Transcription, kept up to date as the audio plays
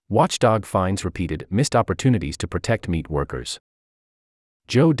Watchdog finds repeated missed opportunities to protect meat workers.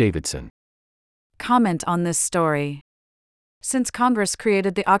 Joe Davidson. Comment on this story. Since Congress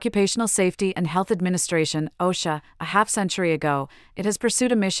created the Occupational Safety and Health Administration, OSHA, a half-century ago, it has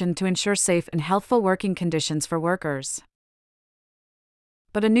pursued a mission to ensure safe and healthful working conditions for workers.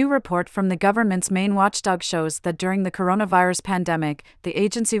 But a new report from the government's main watchdog shows that during the coronavirus pandemic, the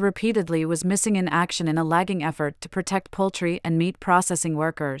agency repeatedly was missing in action in a lagging effort to protect poultry and meat processing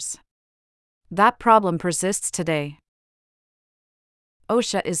workers. That problem persists today.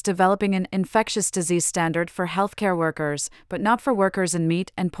 OSHA is developing an infectious disease standard for healthcare workers, but not for workers in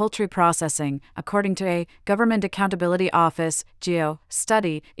meat and poultry processing, according to a Government Accountability Office (GAO)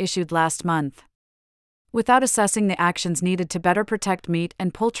 study issued last month. Without assessing the actions needed to better protect meat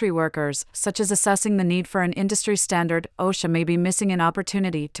and poultry workers, such as assessing the need for an industry standard, OSHA may be missing an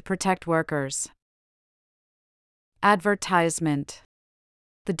opportunity to protect workers. Advertisement.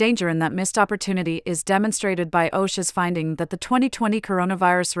 The danger in that missed opportunity is demonstrated by OSHA's finding that the 2020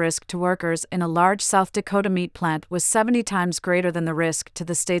 coronavirus risk to workers in a large South Dakota meat plant was 70 times greater than the risk to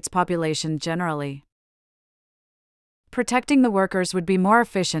the state's population generally. Protecting the workers would be more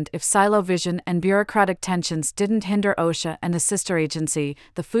efficient if silo vision and bureaucratic tensions didn't hinder OSHA and a sister agency,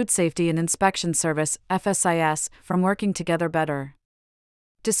 the Food Safety and Inspection Service, FSIS, from working together better.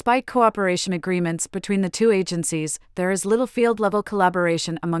 Despite cooperation agreements between the two agencies, there is little field-level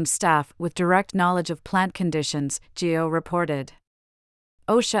collaboration among staff with direct knowledge of plant conditions, GAO reported.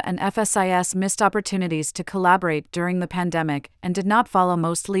 OSHA and FSIS missed opportunities to collaborate during the pandemic and did not follow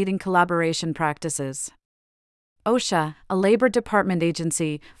most leading collaboration practices. OSHA, a Labor Department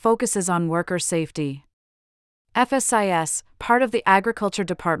agency, focuses on worker safety. FSIS, part of the Agriculture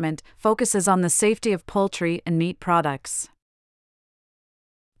Department, focuses on the safety of poultry and meat products.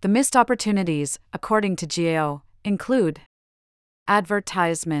 The missed opportunities, according to GAO, include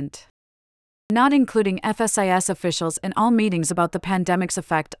advertisement. Not including FSIS officials in all meetings about the pandemic's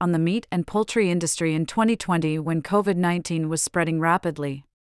effect on the meat and poultry industry in 2020 when COVID-19 was spreading rapidly.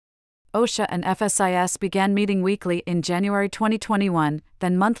 OSHA and FSIS began meeting weekly in January 2021,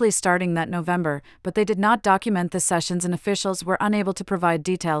 then monthly starting that November, but they did not document the sessions and officials were unable to provide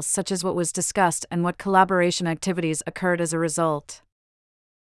details such as what was discussed and what collaboration activities occurred as a result.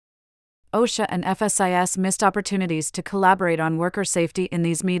 OSHA and FSIS missed opportunities to collaborate on worker safety in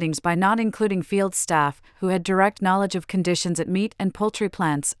these meetings by not including field staff who had direct knowledge of conditions at meat and poultry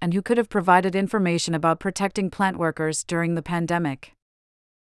plants and who could have provided information about protecting plant workers during the pandemic.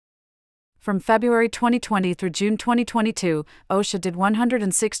 From February 2020 through June 2022, OSHA did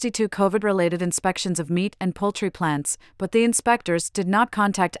 162 COVID-related inspections of meat and poultry plants, but the inspectors did not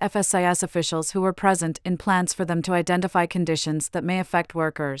contact FSIS officials who were present in plants for them to identify conditions that may affect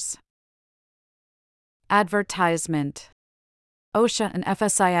workers. Advertisement. OSHA and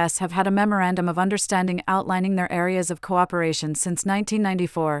FSIS have had a memorandum of understanding outlining their areas of cooperation since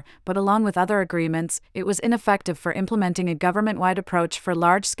 1994, but along with other agreements, it was ineffective for implementing a government-wide approach for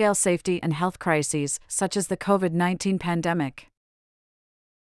large-scale safety and health crises, such as the COVID-19 pandemic.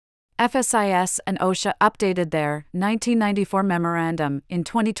 FSIS and OSHA updated their 1994 memorandum in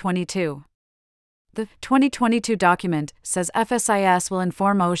 2022. The 2022 document says FSIS will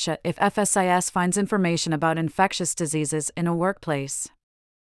inform OSHA if FSIS finds information about infectious diseases in a workplace.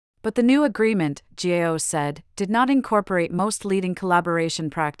 But the new agreement, GAO said, did not incorporate most leading collaboration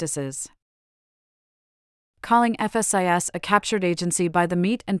practices. Calling FSIS a captured agency by the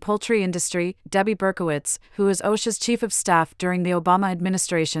meat and poultry industry, Debbie Berkowitz, who was OSHA's chief of staff during the Obama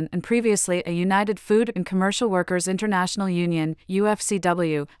administration and previously a United Food and Commercial Workers International Union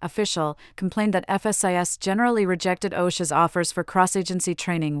 (UFCW) official, complained that FSIS generally rejected OSHA's offers for cross-agency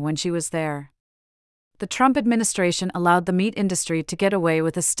training when she was there. The Trump administration allowed the meat industry to get away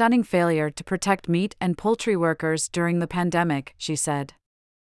with a stunning failure to protect meat and poultry workers during the pandemic, she said.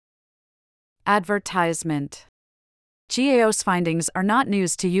 Advertisement. GAO's findings are not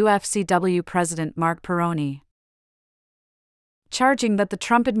news to UFCW President Mark Perrone. Charging that the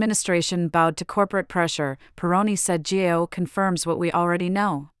Trump administration bowed to corporate pressure, Perrone said GAO confirms what we already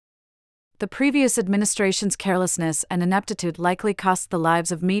know. The previous administration's carelessness and ineptitude likely cost the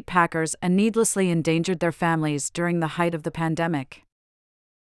lives of meat packers and needlessly endangered their families during the height of the pandemic.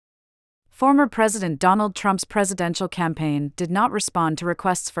 Former President Donald Trump's presidential campaign did not respond to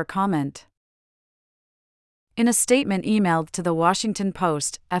requests for comment. In a statement emailed to the Washington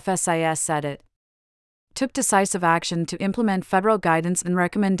Post, FSIS said it took decisive action to implement federal guidance and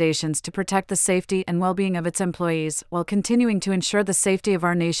recommendations to protect the safety and well-being of its employees while continuing to ensure the safety of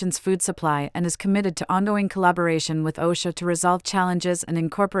our nation's food supply and is committed to ongoing collaboration with OSHA to resolve challenges and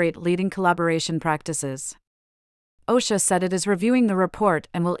incorporate leading collaboration practices. OSHA said it is reviewing the report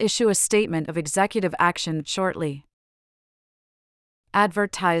and will issue a statement of executive action shortly.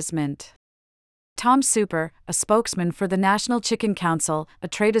 Advertisement. Tom Super, a spokesman for the National Chicken Council, a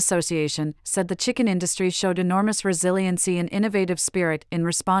trade association, said the chicken industry showed enormous resiliency and innovative spirit in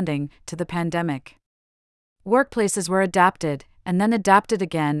responding to the pandemic. Workplaces were adapted, and then adapted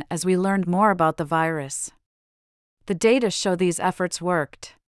again as we learned more about the virus. The data show these efforts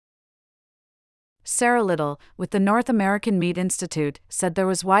worked. Sarah Little, with the North American Meat Institute, said there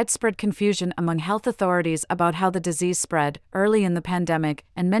was widespread confusion among health authorities about how the disease spread early in the pandemic,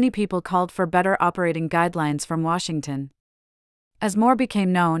 and many people called for better operating guidelines from Washington. As more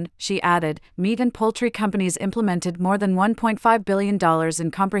became known, she added, meat and poultry companies implemented more than $1.5 billion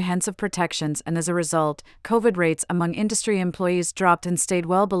in comprehensive protections, and as a result, COVID rates among industry employees dropped and stayed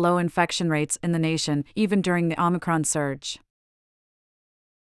well below infection rates in the nation, even during the Omicron surge.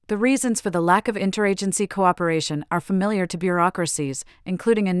 The reasons for the lack of interagency cooperation are familiar to bureaucracies,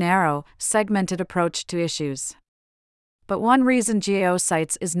 including a narrow, segmented approach to issues. But one reason GAO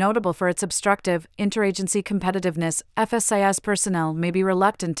cites is notable for its obstructive, interagency competitiveness. FSIS personnel may be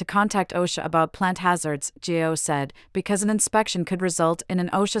reluctant to contact OSHA about plant hazards, GAO said, because an inspection could result in an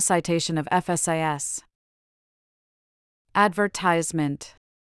OSHA citation of FSIS. Advertisement.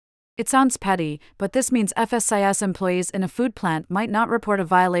 It sounds petty, but this means FSIS employees in a food plant might not report a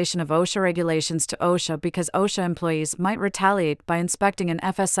violation of OSHA regulations to OSHA because OSHA employees might retaliate by inspecting an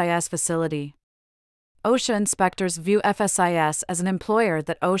FSIS facility. OSHA inspectors view FSIS as an employer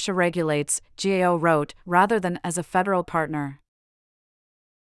that OSHA regulates, GAO wrote, rather than as a federal partner.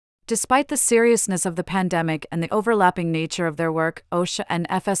 Despite the seriousness of the pandemic and the overlapping nature of their work, OSHA and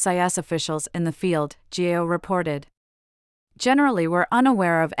FSIS officials in the field, GAO reported, generally were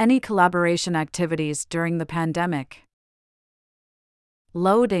unaware of any collaboration activities during the pandemic.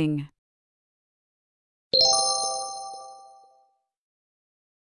 Loading.